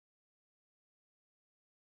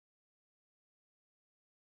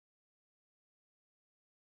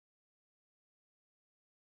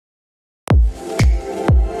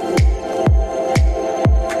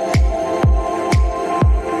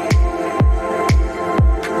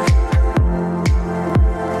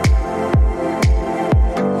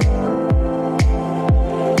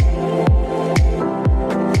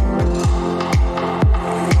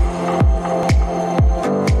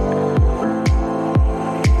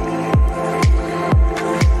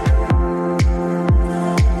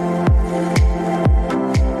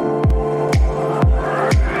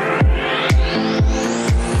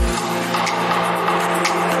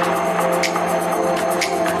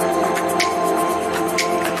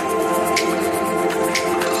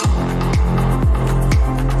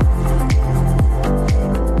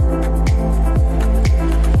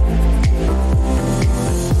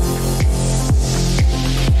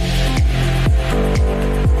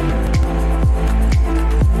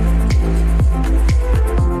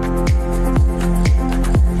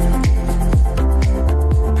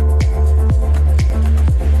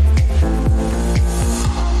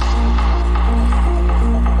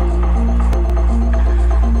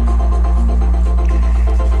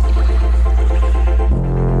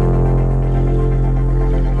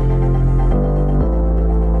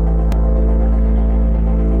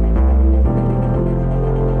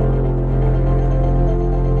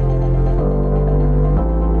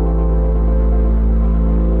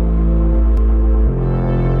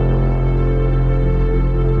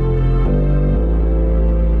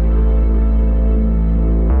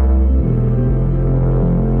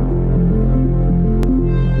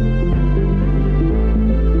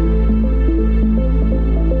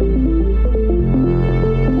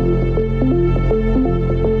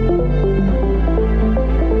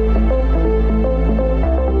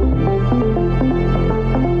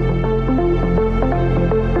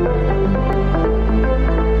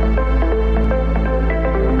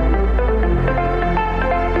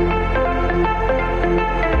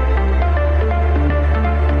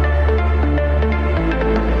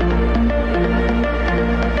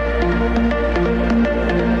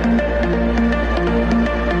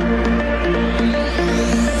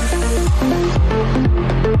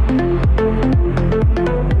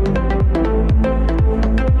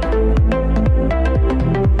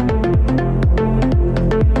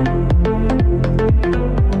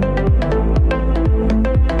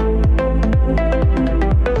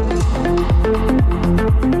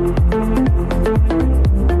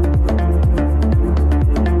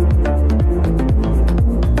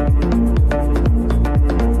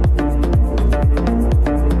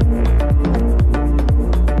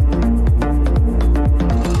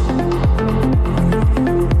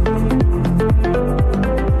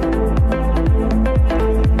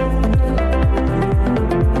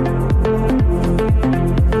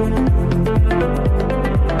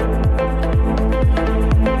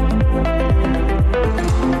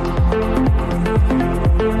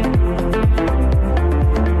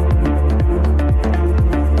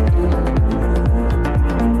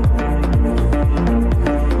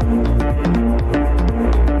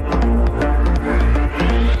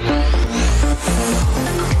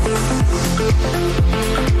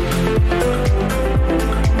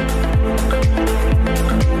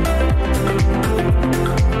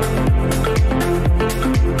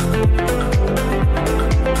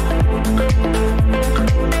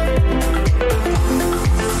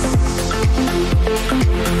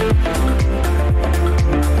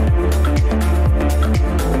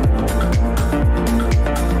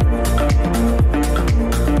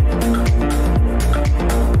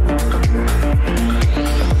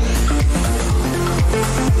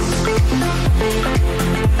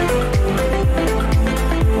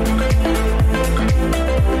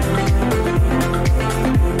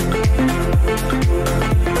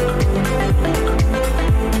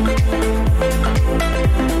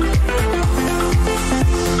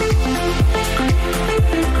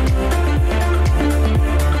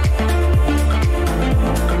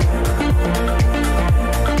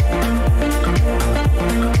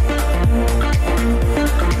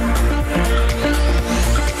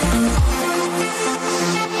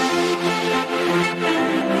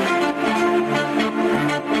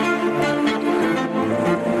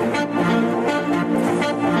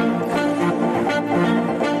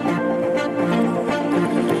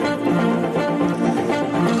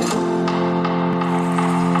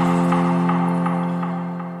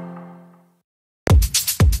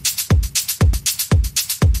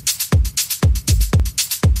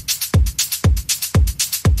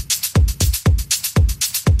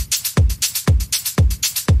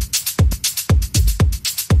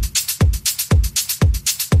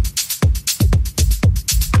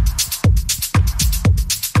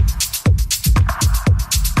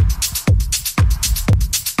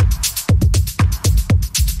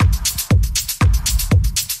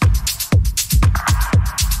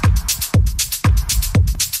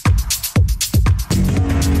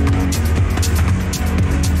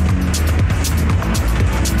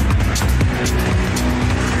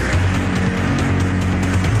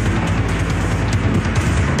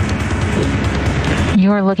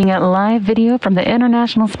You're looking at live video from the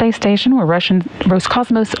International Space Station where Russian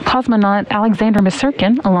Roscosmos cosmonaut Alexander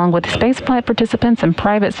Misurkin, along with spaceflight participants and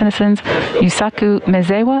private citizens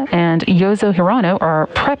Maezawa and Hirano, are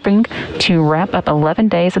prepping to wrap up 11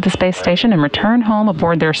 days at the space station and return home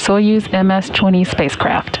aboard their Soyuz MS-20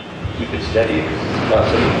 spacecraft.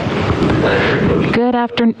 Good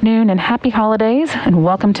afternoon and happy holidays, and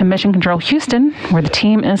welcome to Mission Control Houston, where the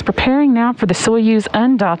team is preparing now for the Soyuz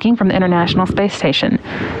undocking from the International Space Station.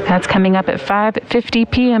 That's coming up at 5:50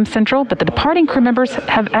 p.m. Central, but the departing crew members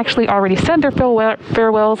have actually already said their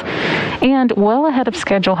farewells and, well ahead of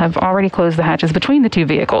schedule, have already closed the hatches between the two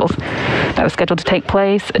vehicles. That was scheduled to take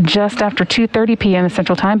place just after 2:30 p.m.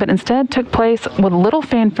 Central Time, but instead took place with little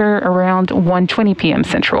fanfare around 1:20 p.m.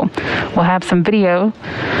 Central. We'll have some video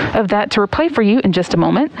of that to replay for you in just a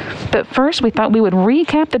moment, but first we thought we would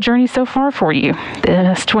recap the journey so far for you. The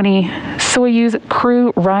MS-20 Soyuz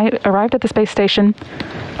crew arrived at the space station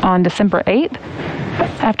on December 8th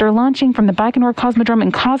after launching from the Baikonur Cosmodrome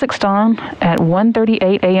in Kazakhstan at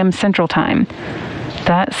 1:38 a.m. Central Time.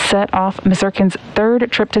 That set off Misurkin's third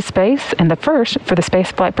trip to space and the first for the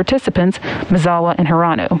spaceflight participants Maezawa and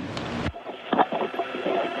Hirano.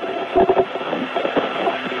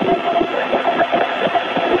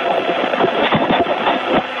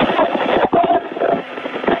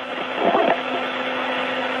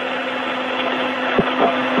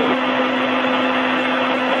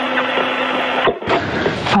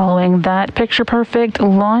 Following that picture-perfect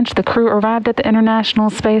launch, the crew arrived at the International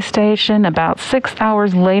Space Station about 6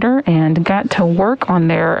 hours later and got to work on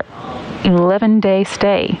their 11-day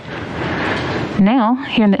stay. Now,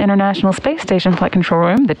 here in the International Space Station Flight Control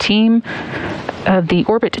Room, the team of the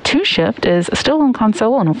Orbit 2 shift is still on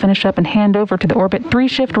console and will finish up and hand over to the Orbit 3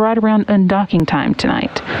 shift right around undocking time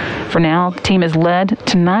tonight. For now, the team is led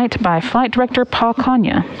tonight by Flight Director Paul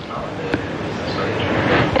Konya.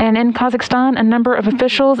 And in Kazakhstan, a number of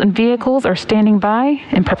officials and vehicles are standing by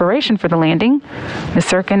in preparation for the landing.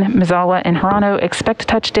 Misurkin, Maezawa, and Hirano expect to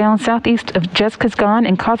touch down southeast of Roscosmos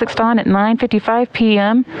in Kazakhstan at 9:55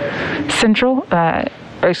 p.m. Central.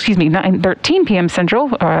 9:13 p.m. Central,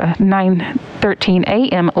 9:13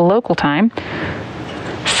 a.m. local time.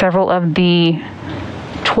 Several of the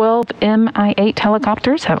 12 Mi-8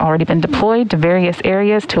 helicopters have already been deployed to various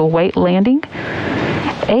areas to await landing.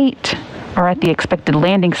 8 are at the expected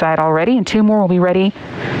landing site already, and 2 more will be ready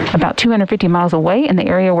about 250 miles away in the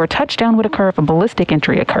area where touchdown would occur if a ballistic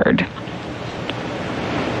entry occurred.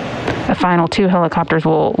 The final 2 helicopters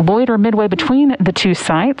will loiter midway between the 2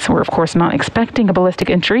 sites. We're, of course, not expecting a ballistic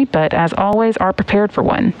entry, but as always, are prepared for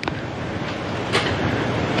one.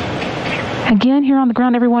 Again, here on the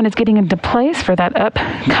ground, everyone is getting into place for that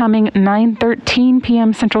upcoming 9:13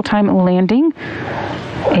 p.m. Central Time landing.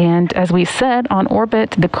 And as we said, on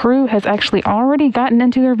orbit, the crew has actually already gotten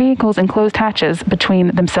into their vehicles and closed hatches between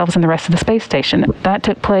themselves and the rest of the space station. That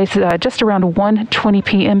took place just around 1:20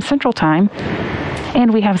 p.m. Central Time.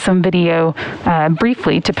 And we have some video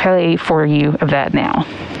briefly to play for you of that now.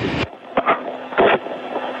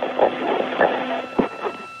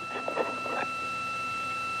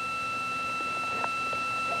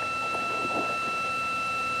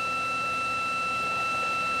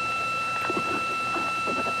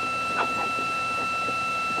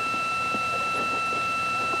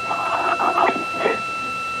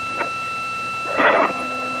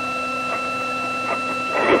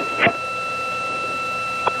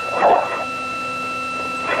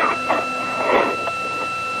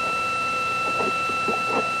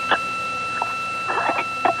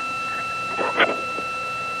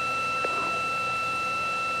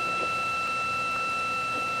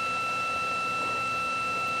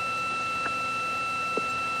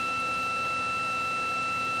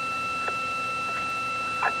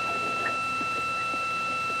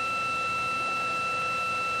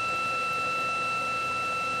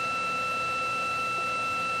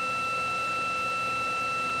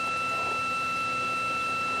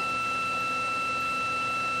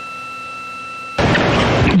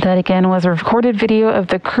 That again was a recorded video of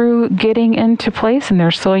the crew getting into place in their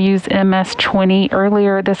Soyuz MS-20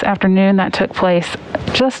 earlier this afternoon. That took place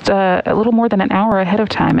just a little more than an hour ahead of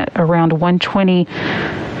time at around 1:20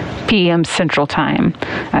 p.m. Central Time.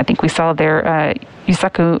 I think we saw there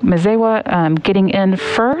Maezawa getting in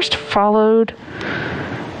first, followed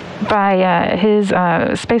by his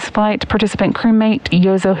spaceflight participant crewmate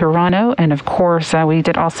Hirano, and of course we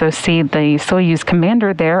did also see the Soyuz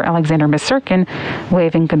commander there, Alexander Misurkin,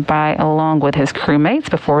 waving goodbye along with his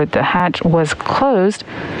crewmates before the hatch was closed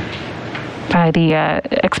by the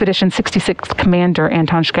Expedition 66 commander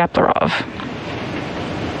Anton Shkaplerov.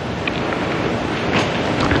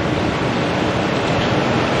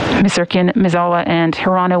 Misurkin, Maezawa, and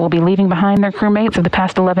Hirano will be leaving behind their crewmates of the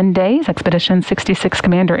past 11 days, Expedition 66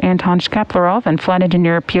 Commander Anton Shkaplerov and Flight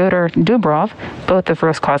Engineer Pyotr Dubrov, both of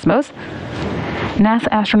Roscosmos. NASA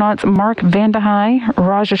astronauts Mark Vandehei,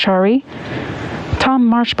 Rajashari, Tom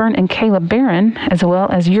Marshburn, and Caleb Barron, as well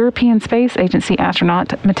as European Space Agency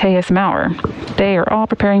astronaut Matthias Maurer. They are all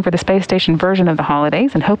preparing for the space station version of the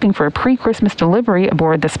holidays and hoping for a pre-Christmas delivery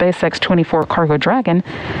aboard the SpaceX 24 Cargo Dragon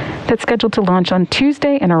that's scheduled to launch on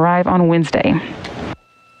Tuesday and arrive on Wednesday.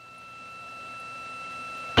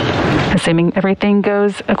 Assuming everything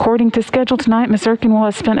goes according to schedule tonight, Misurkin will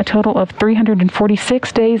have spent a total of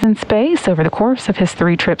 346 days in space over the course of his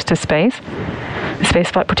 3 trips to space. The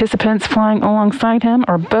spaceflight participants flying alongside him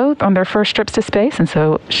are both on their first trips to space and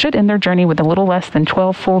so should end their journey with a little less than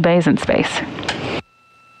 12 full days in space.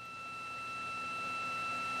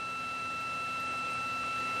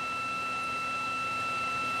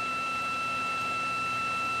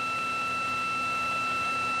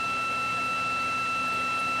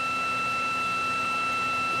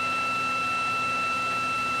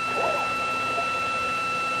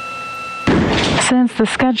 Since the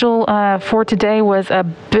schedule for today was a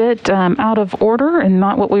bit out of order and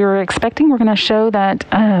not what we were expecting, we're going to show that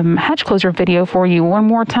hatch closure video for you one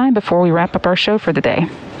more time before we wrap up our show for the day.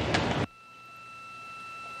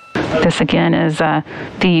 This again is the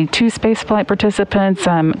 2 spaceflight participants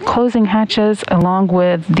closing hatches along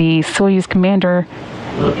with the Soyuz commander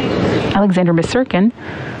Alexander Misurkin.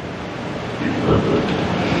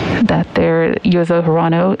 That there, Yuzo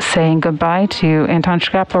Hirano saying goodbye to Anton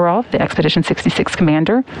Shkaplerov, the Expedition 66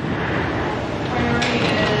 commander.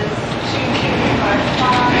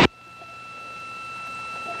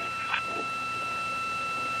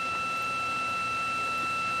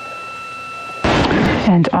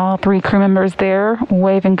 And all 3 crew members there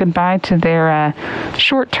waving goodbye to their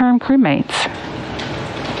short-term crewmates.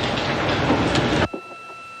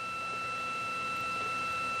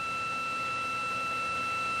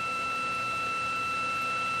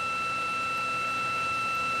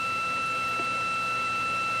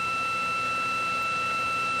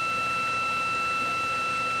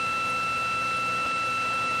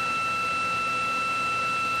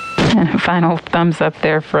 And a final thumbs up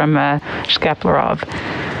there from Shkaplerov.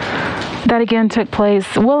 That again took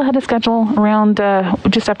place well ahead of schedule, around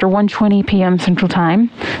just after 1:20 p.m. Central Time.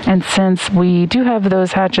 And since we do have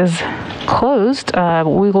those hatches closed,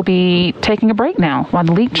 we will be taking a break now while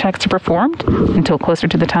the leak checks are performed until closer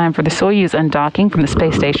to the time for the Soyuz undocking from the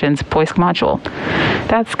space station's Poisk module.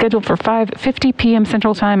 That's scheduled for 5:50 p.m.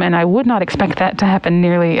 Central Time, and I would not expect that to happen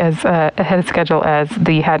nearly as ahead of schedule as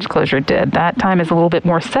the hatch closure did. That time is a little bit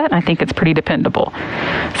more set. I think it's pretty dependable.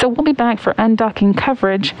 So we'll be back for undocking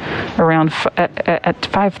coverage around at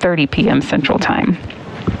 5:30 p.m. Central Time.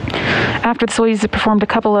 After the Soyuz had performed a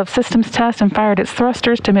couple of systems tests and fired its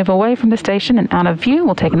thrusters to move away from the station and out of view,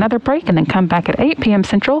 we'll take another break and then come back at 8 p.m.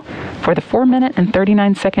 Central for the 4-minute and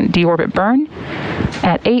 39-second deorbit burn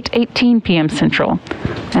at 8:18 p.m. Central.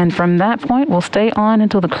 And from that point, we'll stay on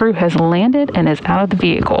until the crew has landed and is out of the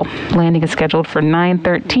vehicle. Landing is scheduled for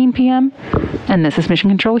 9:13 p.m. And this is Mission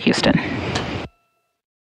Control Houston.